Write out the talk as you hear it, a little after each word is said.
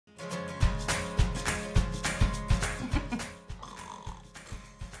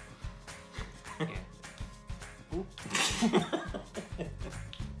Hello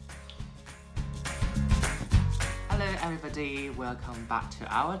everybody, welcome back to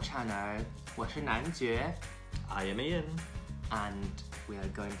our channel. 我是男爵 I am Ian. And we are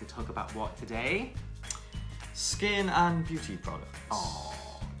going to talk about what today? Skin and beauty products. Oh.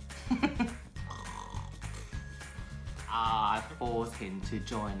 I forced him to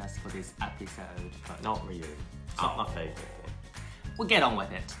join us for this episode, but Not really. It's not my favourite thing. we'll get on with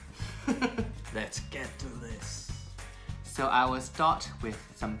it. Let's get to this. So I will start with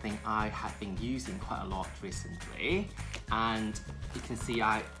something I have been using quite a lot recently, and you can see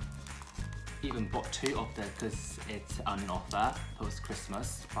I even bought 2 of them because it's on offer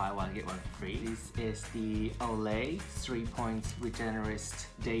post-Christmas, buy one get one free. This is the Olay 3-point Regenerist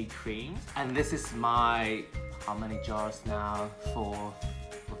Day Cream, and this is my, how many jars now?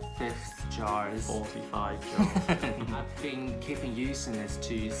 5th jars. 45 jars. I've been keeping using this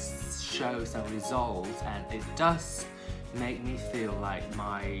to show some results, and it does make me feel like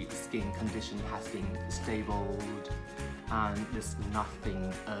my skin condition has been stabled and there's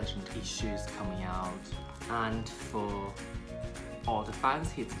nothing urgent issues coming out. And for all the fans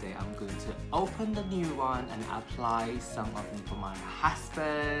here today, I'm going to open the new one and apply some of them for my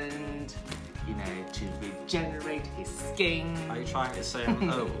husband, you know, to regenerate his skin. Are you trying to say I'm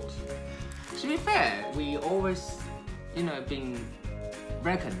old? To be fair, we always, you know, been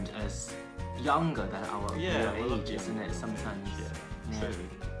reckoned as younger than our real age, isn't it? Sometimes. Yeah, true.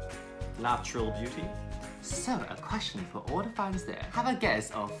 Natural beauty. So, a question for all the fans there. Have a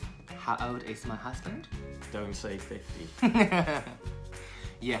guess of how old is my husband? Don't say 50.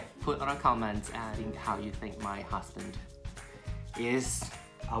 Yeah, put on a comment adding how you think my husband is.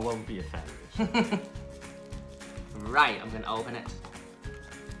 I won't be offended. Right, I'm gonna open it.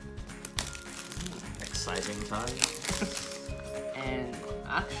 Exciting time. And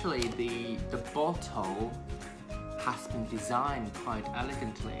actually the bottle has been designed quite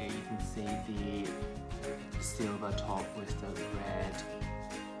elegantly. You can see the silver top with the red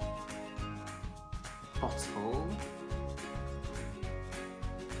bottle.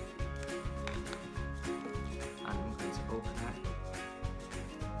 And I'm going to open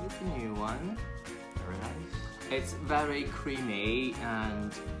it with the new one. Very nice. It's very creamy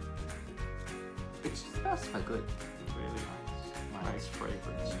and it smells quite good. Really nice. Nice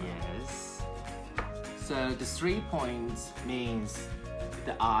fragrance. Yes. So the 3 points means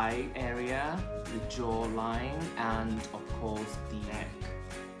the eye area, the jawline, and of course the neck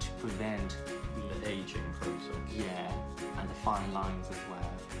to prevent The aging process. yeah, and the fine lines as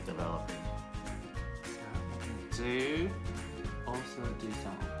well. Developing. So what I'm gonna do, also do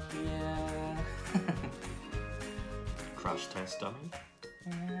some up here. Crash test dummy.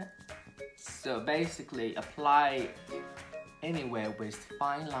 Yeah. So basically apply anywhere with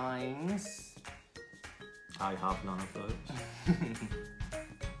fine lines. I have none of those.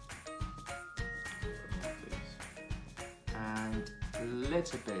 And a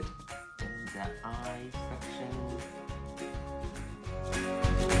little bit in the eye section.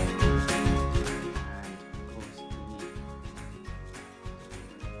 And of course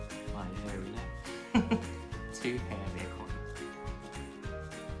My hairy neck. the 2 hair there.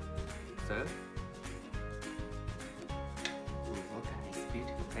 So, ooh, look at his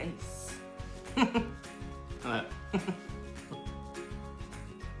beautiful face. Look.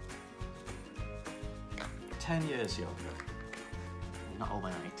 10 years younger. Not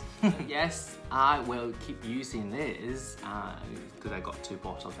overnight. Yes, I will keep using this because I got 2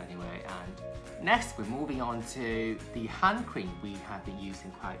 bottles anyway. And next we're moving on to the hand cream we have been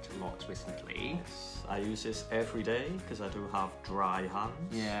using quite a lot recently. Yes, I use this every day because I do have dry hands.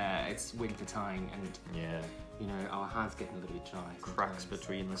 Yeah, it's winter time and Yeah. you know our hands getting a little bit dry. Cracks sometimes.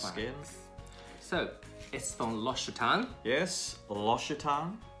 between the skin. So it's from L'Occitane. Yes,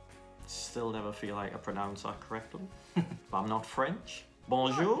 L'Occitane. Still never feel like I pronounce that correctly. But I'm not French.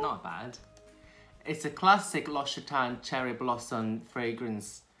 Bonjour. Not bad. It's a classic L'Occitane cherry blossom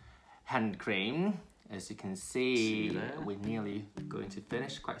fragrance hand cream. As you can see, there. we're nearly going to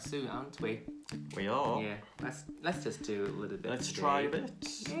finish quite soon, aren't we? We are. Yeah. Let's just do a little bit. Let's today. try a bit.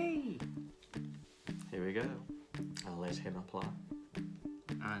 Yay! Here we go. I'll let him apply.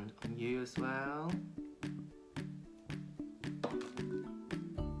 And on you as well.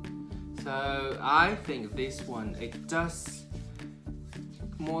 So I think this one, it does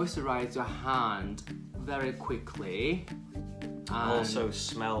moisturize your hand very quickly. And Also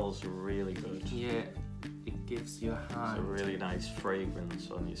smells really good. yeah, it gives your It's a hand really nice fragrance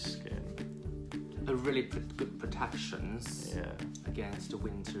on your skin. a really good protections Yeah. against the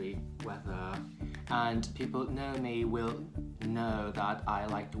wintry weather. And people know me will know that I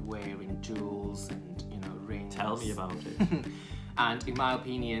like wearing jewels and, you know, rings. Tell me about it. And in my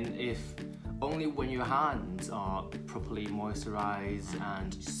opinion, if only when your hands are properly moisturized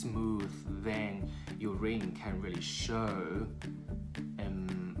and smooth, then your ring can really show.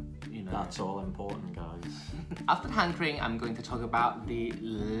 You know. That's all important, guys. After the hand cream, I'm going to talk about the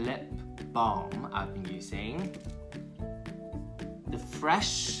lip balm I've been using. The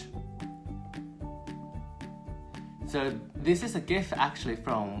Fresh. So this is a gift actually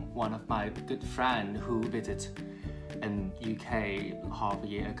from one of my good friends who visited in UK half a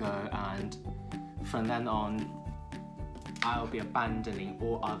year ago, and from then on I'll be abandoning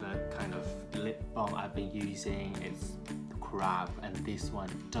all other kind of lip balm I've been using. It's crap, and this one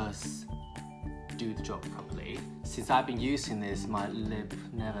does do the job properly. Since I've been using this, my lip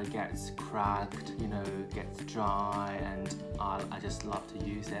never gets cracked, you know, gets dry, and I just love to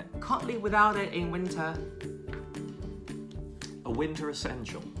use it. Can't live without it in winter. A winter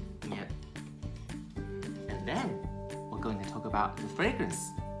essential. Yep. And then we're going to talk about the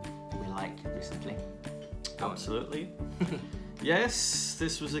fragrance we liked recently. Absolutely. Yes,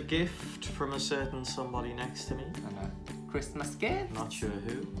 this was a gift from a certain somebody next to me. And a Christmas gift. Not sure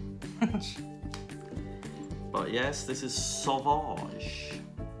who. But yes, this is Sauvage.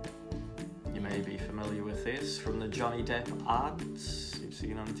 You may be familiar with this from the Johnny Depp ads you've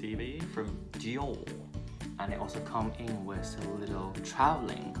seen on TV, from Dior. And it also comes in with a little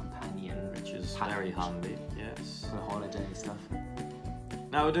traveling companion, which is very handy, yes. For holiday stuff.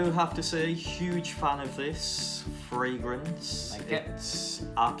 Now I do have to say, huge fan of this fragrance. Like it's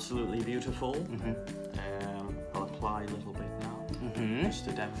absolutely beautiful. I'll apply a little bit now, just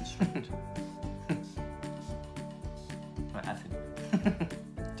to demonstrate.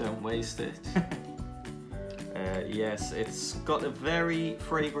 Don't waste it. Yes, it's got a very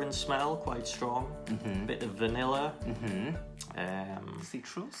fragrant smell, quite strong. Bit of vanilla.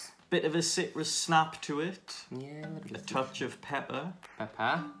 Citrus. Bit of a citrus snap to it. Yeah, a touch of pepper.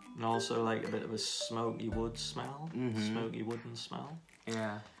 Pepper. And also like a bit of a smoky wood smell. Smoky wooden smell.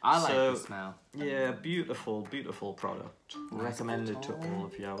 Yeah, I like the smell. Yeah, beautiful, beautiful product. Recommend it to all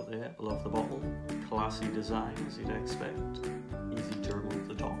of you out there. Love the bottle. Classy design, as you'd expect. Easy to remove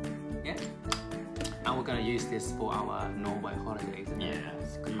the top. Yeah. And we're going to use this for our Norway holidays. Yeah,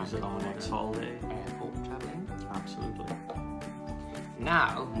 use it on the next holiday. Airport traveling. Absolutely.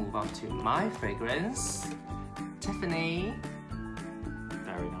 Now, move on to my fragrance. Tiffany.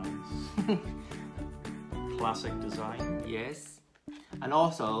 Very nice. Classic design. Yes. And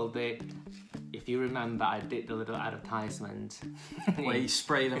also, if you remember, I did the little advertisement. Where he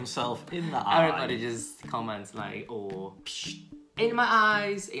sprayed himself in the eye. Everybody just comments like, oh, in my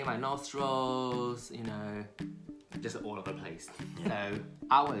eyes, in my nostrils, you know, just all over the place. So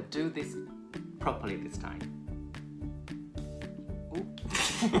I will do this properly this time.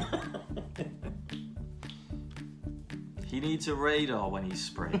 He needs a radar when he's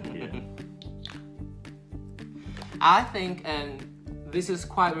spraying here. I think this is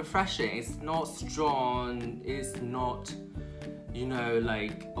quite refreshing. It's not strong, it's not, you know,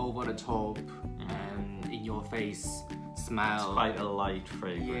 like over the top and in your face smell. It's quite a light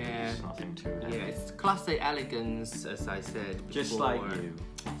fragrance, yeah. Nothing too heavy. Yeah, it's classic elegance, as I said before. Just like you.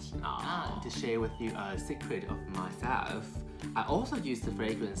 To share with you a secret of myself, I also use the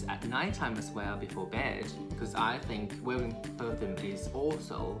fragrance at night time as well before bed, because I think wearing perfume is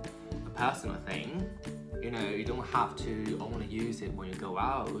also a personal thing. You know, you don't have to only use it when you go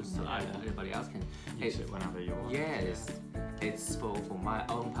out, so everybody else can use it whenever you want. Yes, it's for my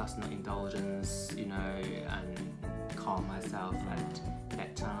own personal indulgence, you know, and calm myself at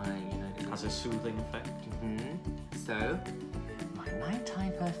bedtime, you know. It has a soothing effect. So, my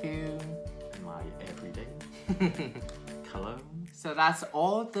nighttime perfume. My everyday cologne. So that's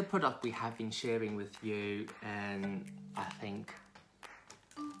all the product we have been sharing with you, and I think,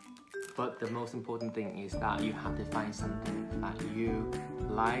 but the most important thing is that you have to find something that you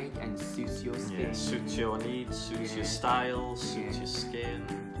like and suits your skin. Yeah, suits your needs, suits your style, suits your skin.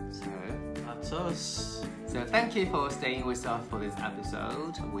 So that's us. So thank you for staying with us for this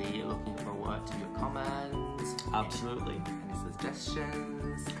episode. We're looking forward to your comments. Absolutely. Any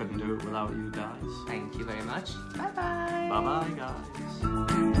suggestions. Couldn't do it without you guys. Thank you very much. Bye bye. Bye bye,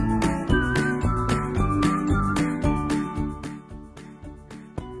 guys.